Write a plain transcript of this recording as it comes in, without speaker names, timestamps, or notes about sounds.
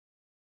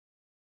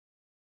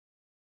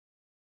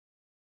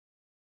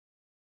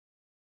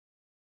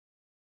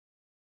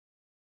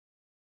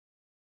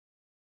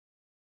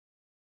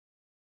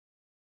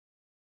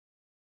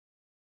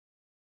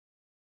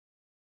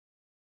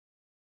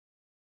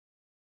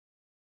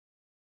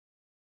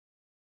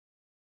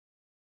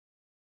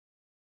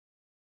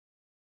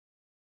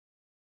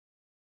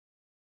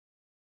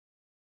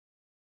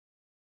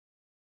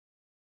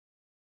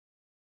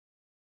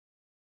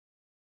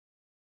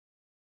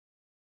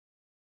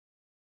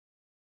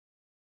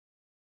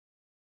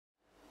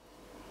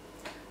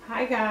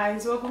Hi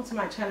guys, welcome to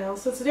my channel.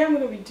 So today I'm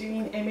going to be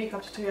doing a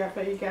makeup tutorial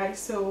for you guys,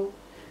 so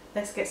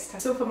let's get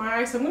started. So for my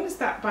eyes, I'm going to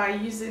start by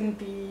using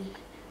the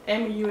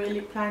Mua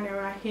lip liner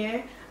right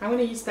here. I'm going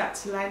to use that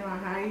to line my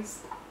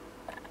eyes.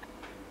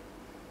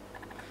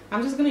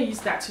 I'm just going to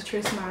use that to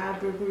trace my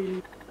eyebrow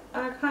really.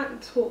 I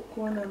can't talk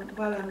while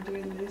I'm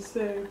doing this,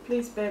 so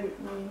please bear with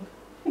me.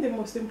 The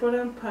most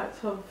important part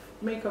of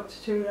makeup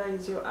tutorial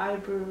is your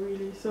eyebrow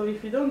really, so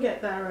if you don't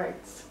get that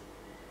right,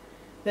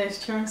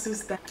 there's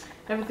chances that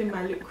everything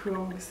might look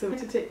wrong. So I'm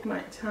going to take my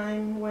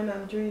time when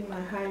I'm doing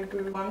my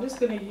eyebrow. I'm just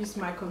going to use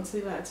my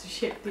concealer to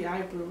shape the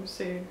eyebrow.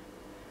 So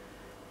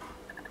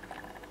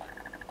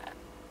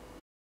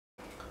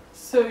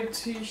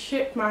to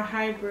shape my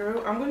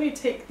eyebrow, I'm going to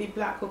take the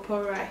Black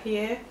Opal right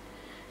here.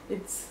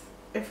 It's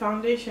a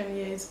foundation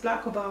here. It's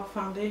Black Opal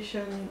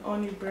foundation in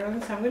Honey Brown.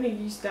 So I'm going to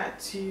use that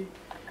to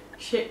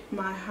shape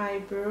my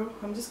eyebrow.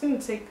 I'm just going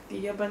to take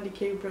the Urban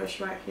Decay brush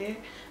right here.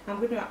 I'm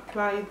going to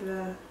apply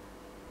the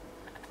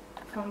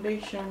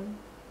foundation,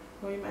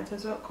 or you might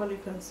as well call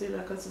it concealer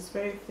because it's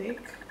very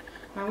thick.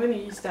 I'm going to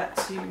use that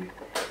to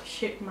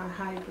shape my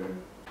eyebrow.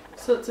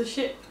 So to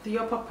shape the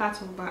upper part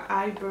of my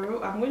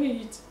eyebrow, I'm going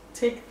to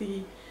take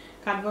the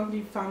Kat Von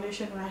D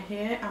foundation right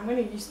here. I'm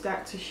going to use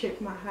that to shape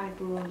my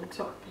eyebrow on the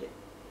top here.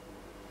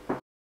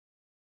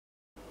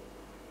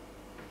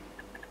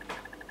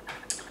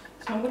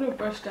 So I'm going to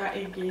brush that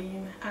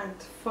again and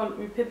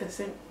repeat the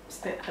same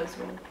step as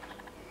well.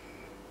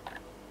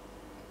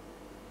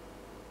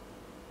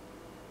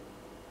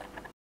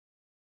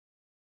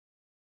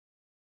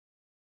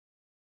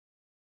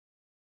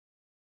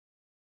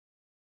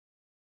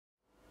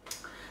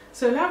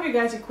 So a lot of you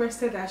guys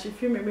requested that I should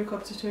film a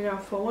makeup tutorial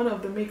for one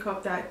of the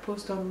makeup that I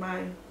post on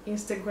my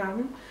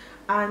Instagram,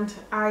 and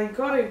I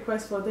got a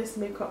request for this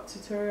makeup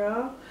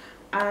tutorial,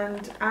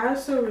 and I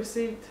also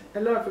received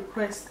a lot of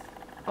requests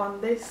on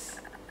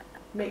this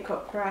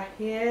makeup right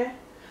here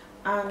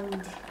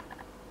and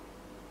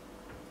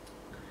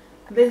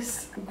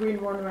this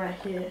green one right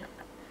here.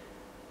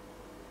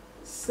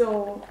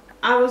 So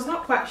I was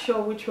not quite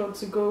sure which one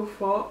to go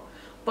for,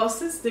 but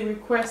since the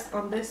request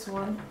on this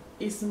one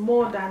is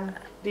more than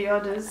the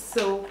others,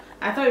 so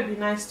I thought it'd be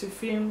nice to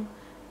film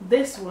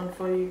this one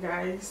for you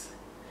guys.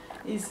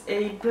 It's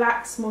a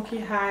black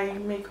smoky eye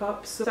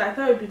makeup, so I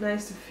thought it'd be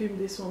nice to film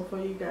this one for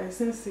you guys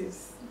since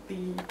it's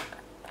the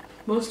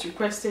most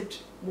requested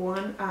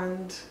one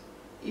and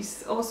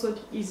it's also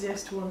the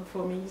easiest one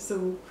for me.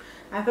 So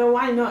I thought,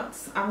 why not?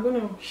 I'm going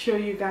to show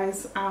you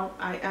guys how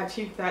I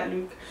achieved that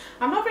look.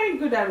 I'm not very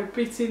good at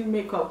repeating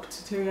makeup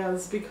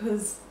tutorials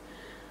because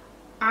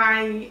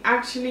I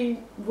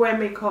actually wear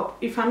makeup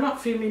if I'm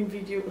not filming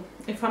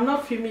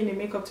a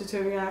makeup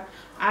tutorial.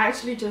 I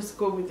actually just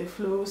go with the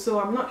flow, so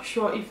I'm not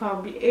sure if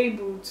I'll be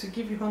able to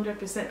give you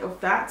 100%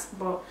 of that,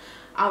 but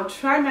I'll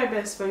try my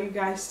best for you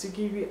guys to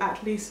give you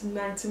at least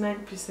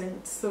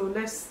 99%. So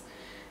let's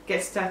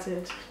get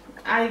started.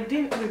 I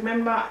didn't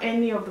remember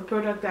any of the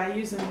product that I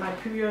used in my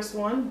previous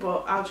one,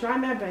 but I'll try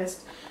my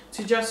best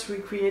to just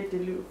recreate the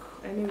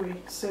look anyway.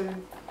 So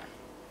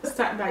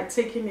start by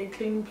taking a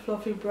clean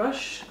fluffy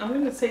brush. I'm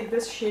going to take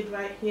this shade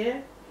right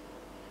here.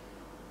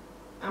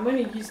 I'm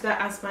going to use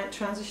that as my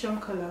transition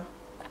color.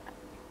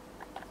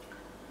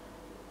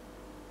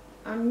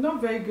 I'm not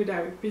very good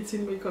at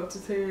repeating makeup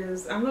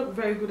tutorials. I'm not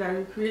very good at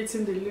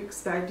recreating the looks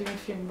that I didn't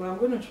film, but I'm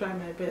going to try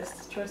my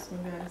best, trust me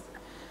guys.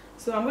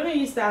 So I'm going to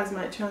use that as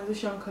my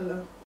transition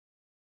color.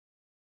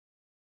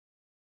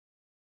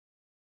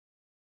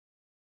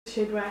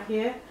 Shade right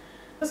here.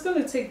 I'm just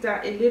going to take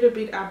that a little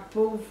bit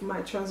above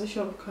my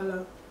transition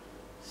color,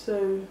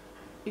 so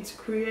it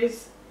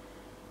creates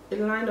a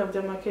line of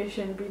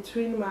demarcation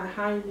between my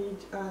eyelid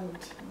and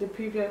the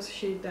previous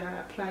shade that I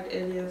applied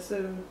earlier.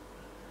 So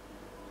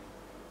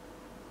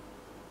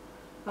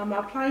I'm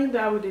applying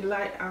that with a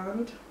light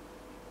hand,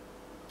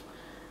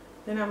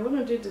 then I'm going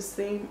to do the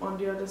same on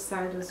the other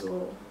side as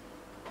well.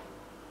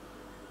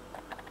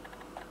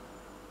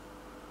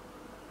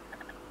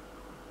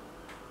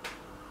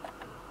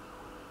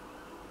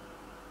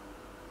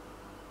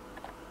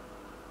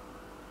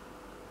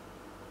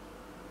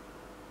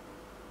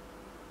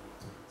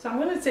 So I'm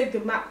going to take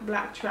the MAC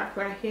Blacktrack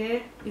right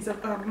here. It's a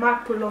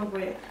MAC Prolonged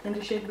Wear in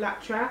the shade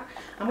Blacktrack.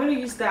 I'm going to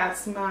use that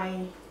as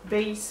my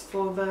base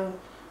for the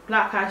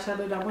black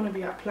eyeshadow that I'm going to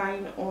be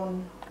applying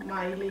on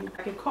my lid.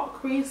 Like a cut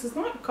crease. It's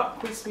not a cut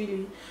crease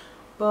really,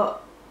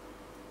 but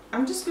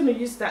I'm just going to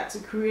use that to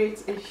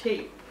create a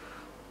shape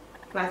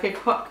like a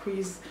cut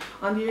crease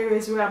on the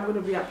areas where I'm going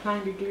to be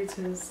applying the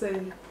glitters.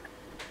 So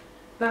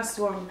that's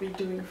what I'll be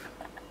doing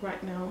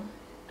right now.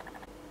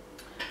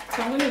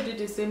 So I'm going to do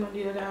the same on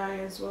the other eye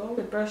as well,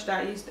 the brush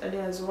that I used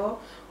earlier as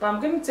well. But I'm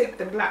going to take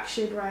the black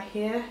shade right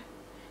here.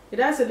 It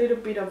has a little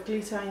bit of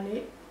glitter in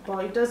it,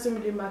 but it doesn't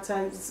really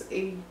matter. It's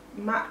a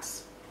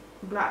matte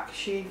black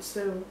shade,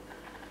 so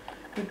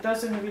it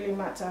doesn't really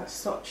matter as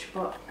such.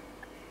 But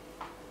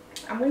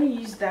I'm going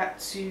to use that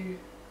to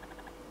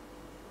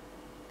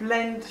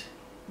blend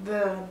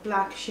the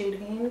black shade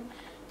in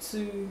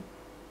to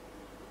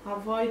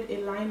avoid a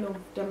line of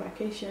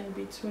demarcation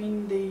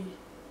between the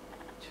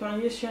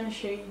transition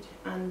shade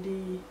and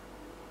the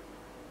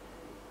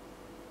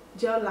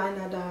gel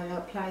liner that I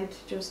applied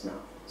just now.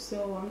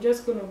 So I'm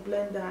just going to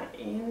blend that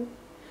in.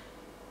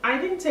 I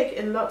didn't take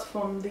a lot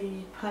from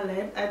the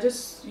palette, I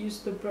just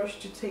used the brush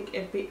to take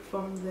a bit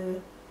from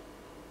the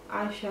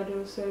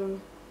eyeshadow, so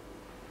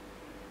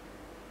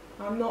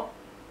I'm not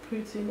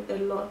putting a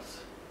lot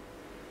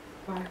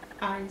on my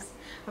eyes.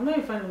 I'm not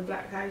a fan of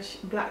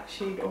black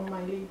shade on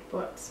my lid,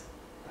 but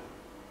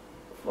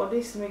for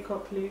this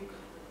makeup look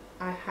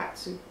I had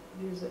to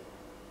use it,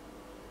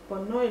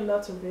 but not a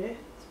lot of it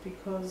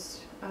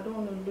because I don't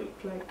want to look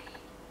like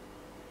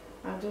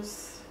I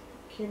just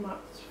came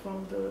out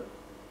from the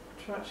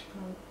trash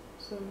can.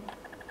 So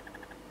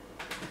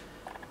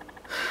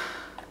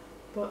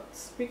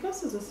but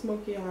because it's a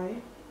smoky eye,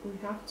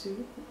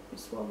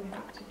 it's what we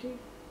have to do.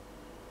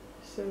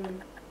 So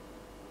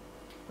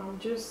I'm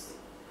just,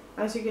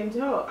 as you can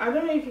tell, I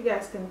don't know if you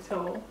guys can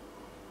tell,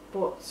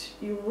 but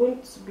you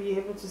won't be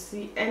able to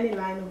see any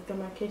line of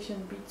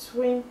demarcation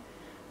between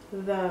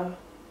the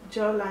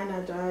gel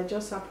liner that I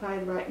just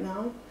applied right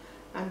now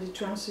and the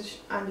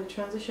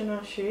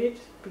transitional shade,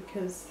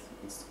 because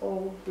it's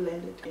all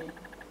blended in.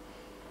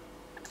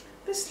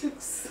 This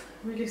looks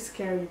really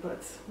scary,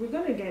 but we're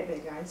gonna get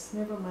there, guys.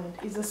 Never mind.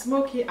 It's a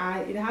smoky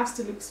eye, it has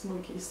to look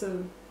smoky,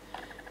 so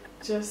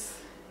just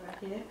right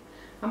here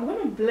I'm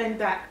gonna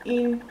blend that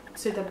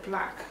into the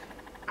black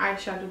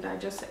eyeshadow that I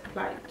just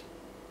applied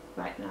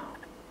right now,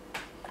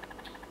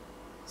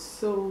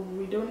 so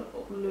we don't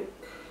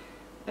look,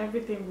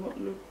 everything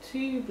won't look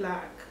too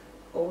black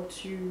or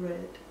too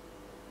red.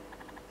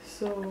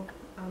 So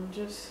I'm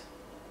just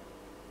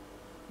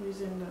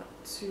using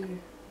that to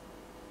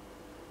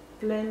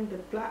blend the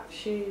black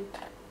shade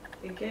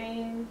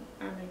again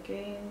and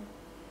again.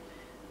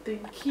 The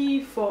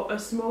key for a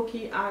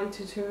smoky eye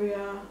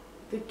tutorial,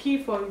 the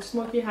key for a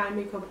smoky eye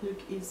makeup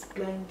look is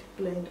blend,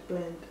 blend,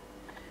 blend.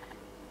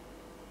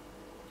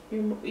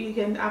 You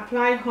can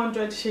apply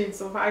 100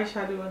 shades of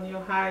eyeshadow on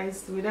your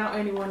eyes without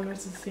anyone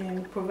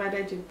noticing,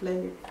 provided you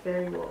blend it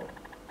very well.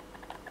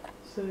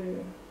 So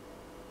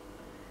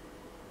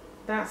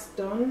that's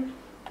done.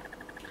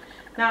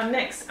 Now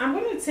next I'm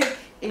going to take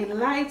a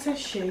lighter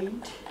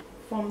shade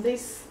from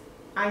this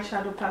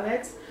eyeshadow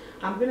palette.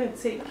 I'm going to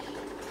take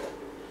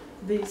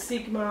the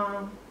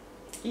Sigma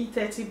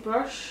E30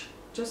 brush,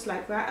 just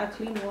like that, a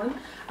clean one.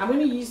 I'm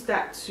going to use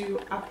that to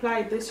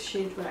apply this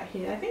shade right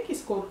here. I think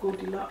it's called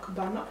Goldilocks,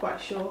 but I'm not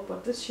quite sure.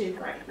 But this shade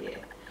right here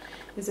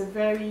is a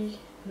very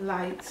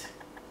light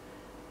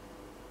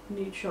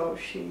neutral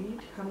shade.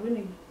 I'm going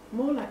to,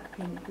 more like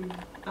pink green.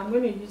 I'm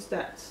going to use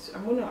that,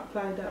 I'm going to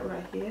apply that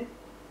right here.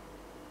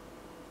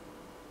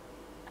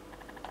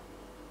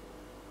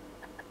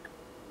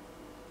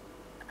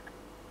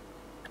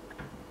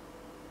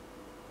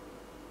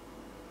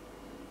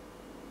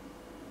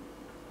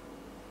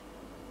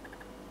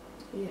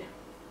 Yeah,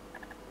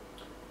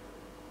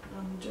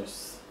 I'm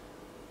just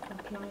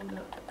applying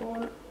that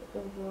all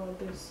over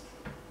this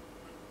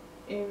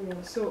area,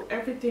 so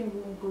everything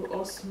won't go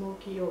all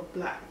smoky or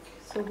black,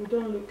 so we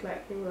don't look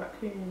like a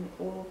raccoon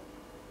or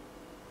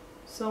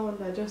someone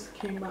that just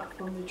came out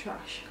from the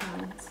trash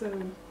can. So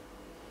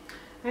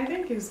I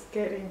think it's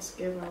getting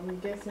together, we're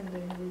getting the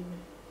ingredient.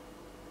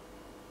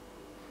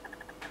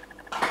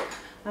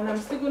 And I'm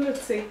still going to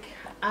take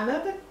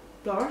another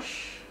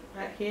blush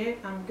right here.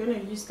 I'm going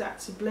to use that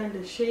to blend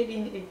the shade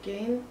in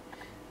again.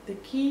 The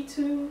key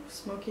to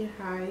smoky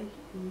eye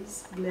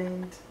is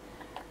blend,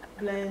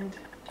 blend,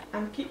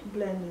 and keep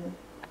blending.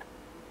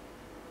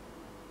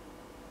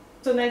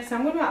 So next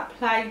I'm going to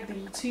apply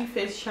the Too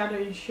Faced Shadow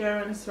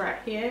Insurance right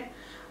here.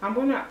 I'm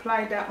going to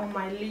apply that on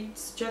my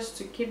lids just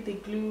to keep the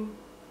glue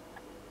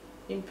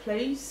in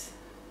place.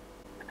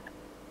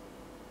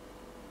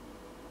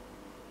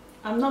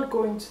 I'm not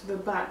going to the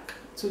back,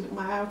 to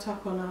my outer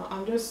corner.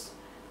 I'm just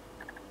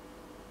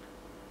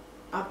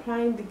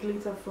applying the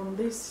glitter from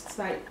this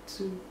side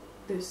to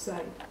this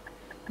side,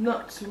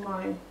 not to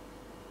my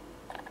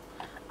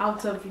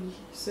outer V.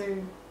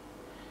 So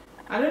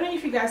I don't know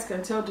if you guys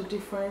can tell the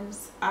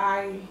difference.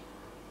 I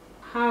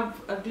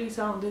have a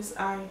glitter on this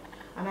eye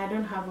and I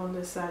don't have on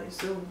this side,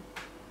 so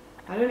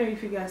I don't know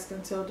if you guys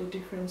can tell the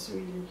difference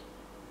really.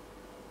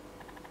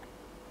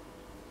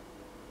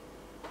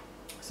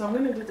 So I'm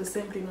going to do the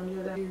same thing on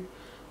the other eye.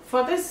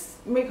 For this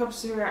makeup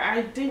tutorial,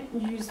 I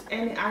didn't use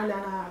any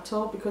eyeliner at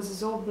all because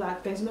it's all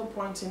black. There's no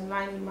point in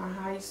lining my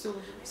eyes.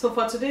 So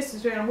for today's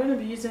tutorial, I'm going to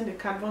be using the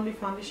Kat Von D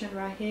foundation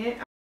right here.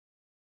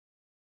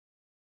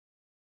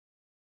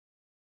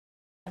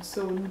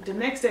 So the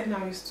next step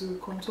now is to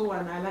contour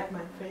and highlight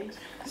my face.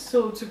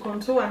 So to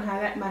contour and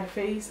highlight my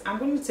face, I'm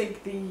going to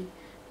take the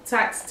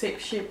Tarte Tape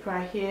Shape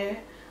right here.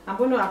 I'm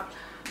going to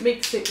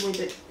mix it with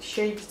the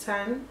shade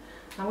Tan.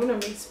 I'm going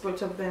to mix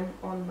both of them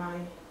on my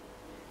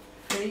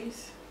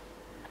face.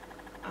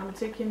 I'm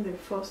taking the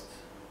first,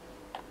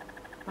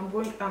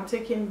 I'm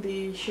taking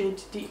the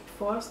shade Deep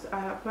first.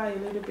 I apply a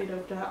little bit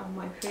of that on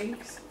my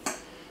face.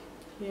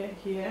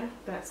 Here,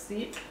 that's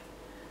it.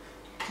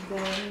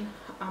 Then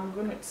I'm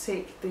gonna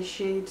take the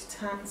shade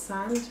Tan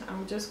Sand.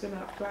 I'm just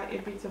gonna apply a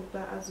bit of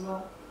that as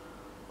well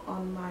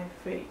on my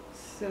face.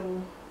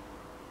 So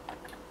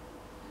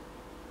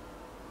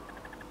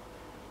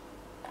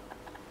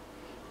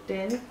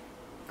then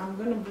I'm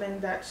gonna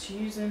blend that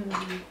using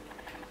the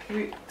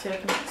Grip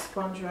Technique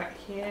sponge right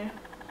here.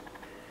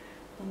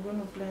 I'm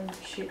gonna blend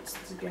the shades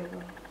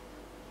together.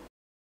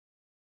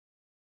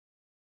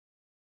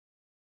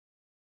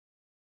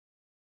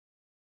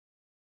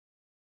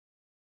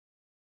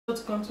 So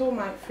to contour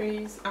my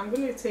face, I'm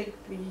going to take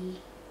the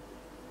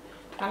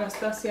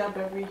Anastasia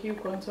Beverly Hue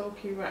Contour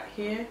Key right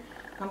here.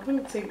 I'm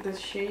going to take this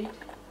shade.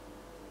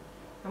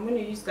 I'm going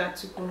to use that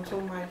to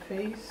contour my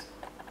face.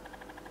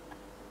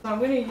 So I'm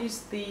going to use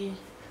the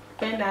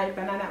Nye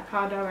Banana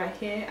Powder right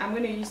here. I'm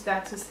going to use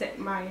that to set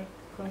my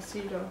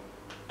concealer.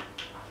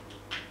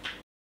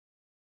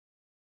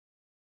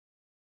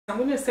 I'm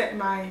going to set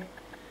my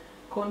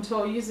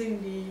contour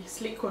using the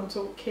Sleek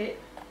Contour Kit.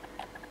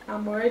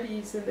 I'm already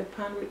using the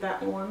pan with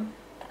that one.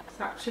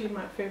 It's actually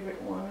my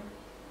favorite one.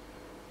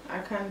 I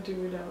can't do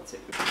without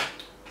it.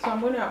 So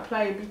I'm going to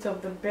apply a bit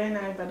of the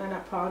Nye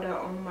Banana Powder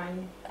on my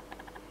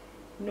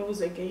nose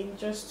again,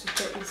 just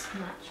to get it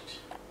matched.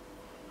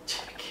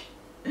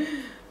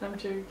 I'm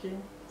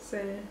joking.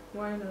 So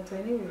why not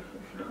anyway?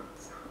 If not,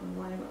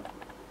 why not?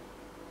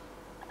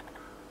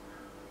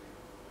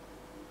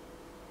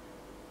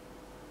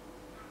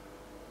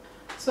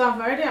 So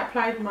I've already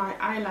applied my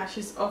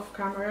eyelashes off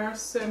camera.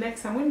 So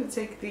next I'm going to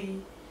take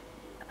the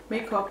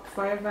Makeup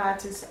Forever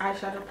Artist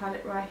eyeshadow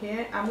palette right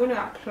here. I'm going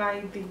to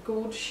apply the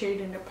gold shade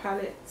in the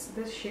palette,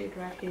 this shade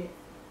right here.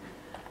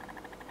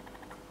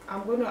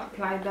 I'm going to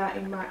apply that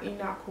in my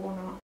inner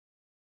corner.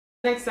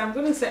 Next I'm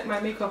going to set my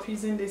makeup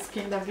using the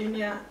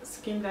Skindinavia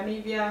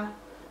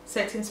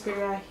setting spray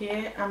right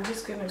here. I'm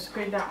just going to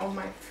spray that on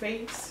my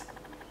face.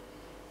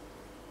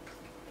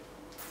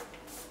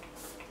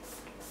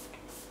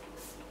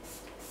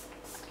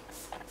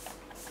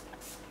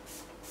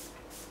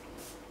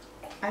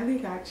 I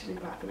think I actually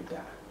battled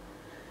that.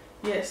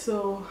 Yeah,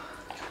 so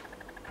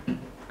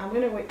I'm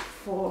gonna wait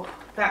for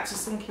that to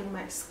sink in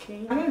my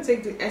skin. I'm gonna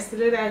take the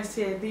Estee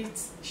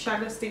this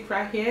shadow stick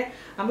right here.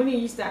 I'm gonna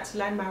use that to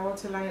line my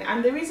waterline.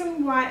 And the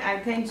reason why I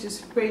tend to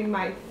spray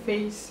my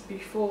face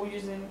before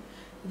using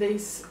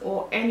this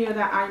or any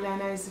other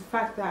eyeliner is the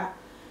fact that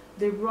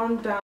they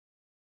run down.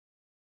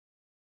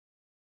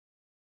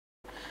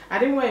 I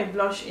didn't wear a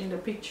blush in the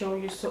picture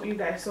you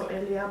guys saw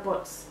earlier,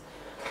 but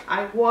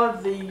I wore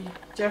the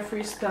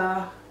Jefree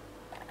Star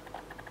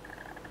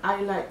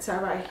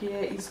highlighter right here.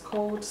 It's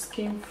called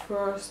Skin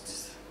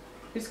First.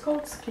 It's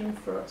called Skin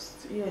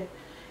First. Yeah,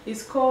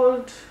 it's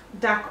called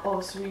Dark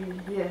Horse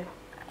really. Yeah,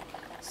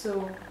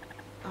 so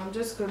I'm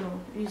just gonna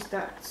use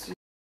that to.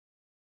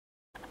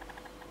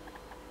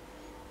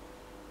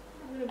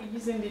 I'm gonna be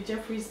using the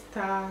Jefree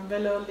Star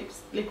Velour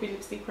liquid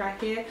lipstick right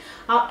here.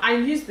 I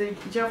used the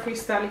Jefree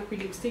Star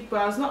liquid lipstick,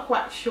 but I was not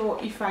quite sure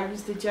if I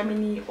used the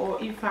Gemini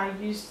or if I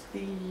used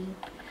the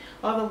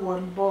other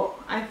one. But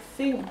I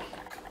think,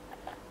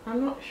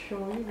 I'm not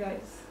sure, you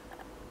guys.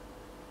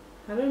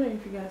 I don't know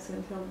if you guys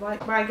can tell,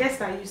 but I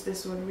guess I use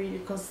this one really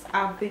because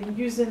I've been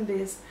using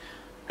this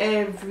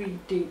every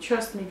day.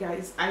 Trust me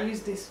guys, I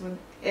use this one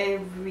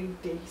every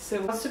day.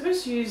 So I was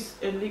supposed to use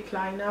a lip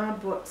liner,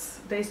 but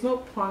there's no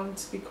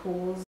point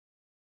because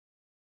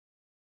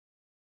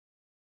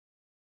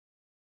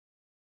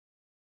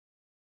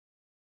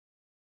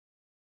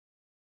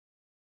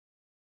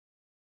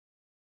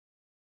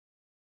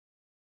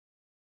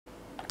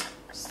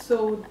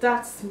so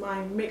that's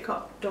my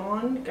makeup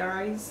done,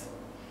 guys.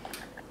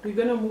 We're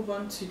gonna move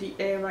on to the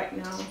hair right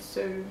now,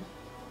 so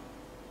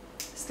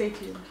stay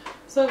tuned.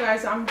 So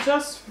guys, I'm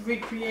just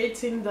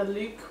recreating the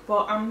look,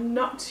 but I'm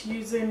not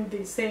using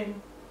the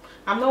same,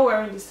 I'm not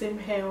wearing the same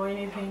hair or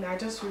anything. I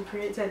just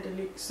recreated the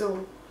look.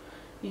 So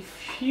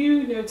if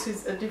you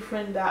notice a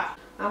difference, that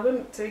I'm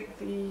going to take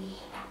the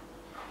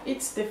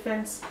It's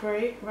Defense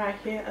spray right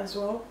here as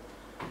well.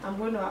 I'm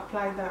going to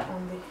apply that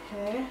on the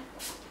hair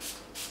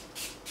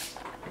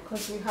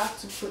because we have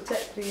to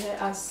protect the hair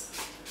as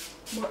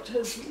much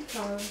as we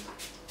can.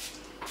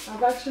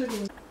 I've actually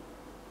been.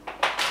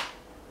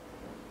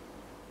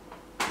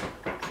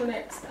 So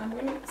next I'm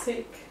going to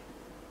take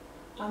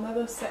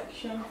another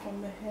section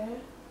from the hair.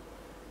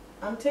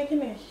 I'm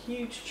taking a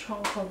huge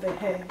chunk of the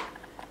hair,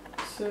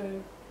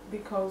 so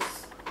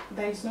because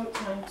there is no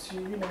time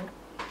to,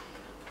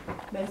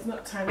 there's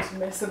not time to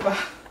mess about,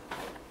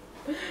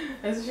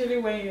 especially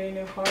when you're in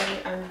a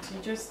hurry and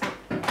you just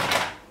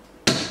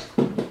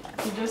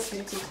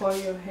need to coil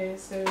your hair.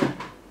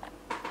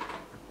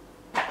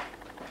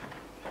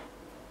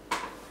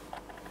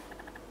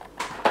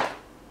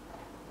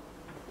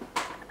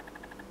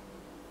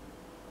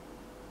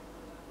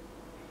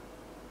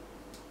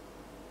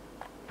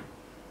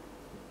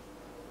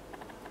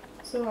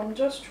 So I'm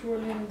just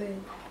rolling the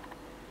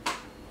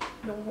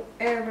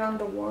hair around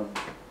the one.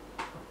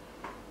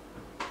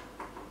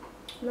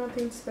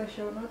 Nothing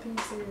special, nothing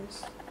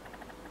serious.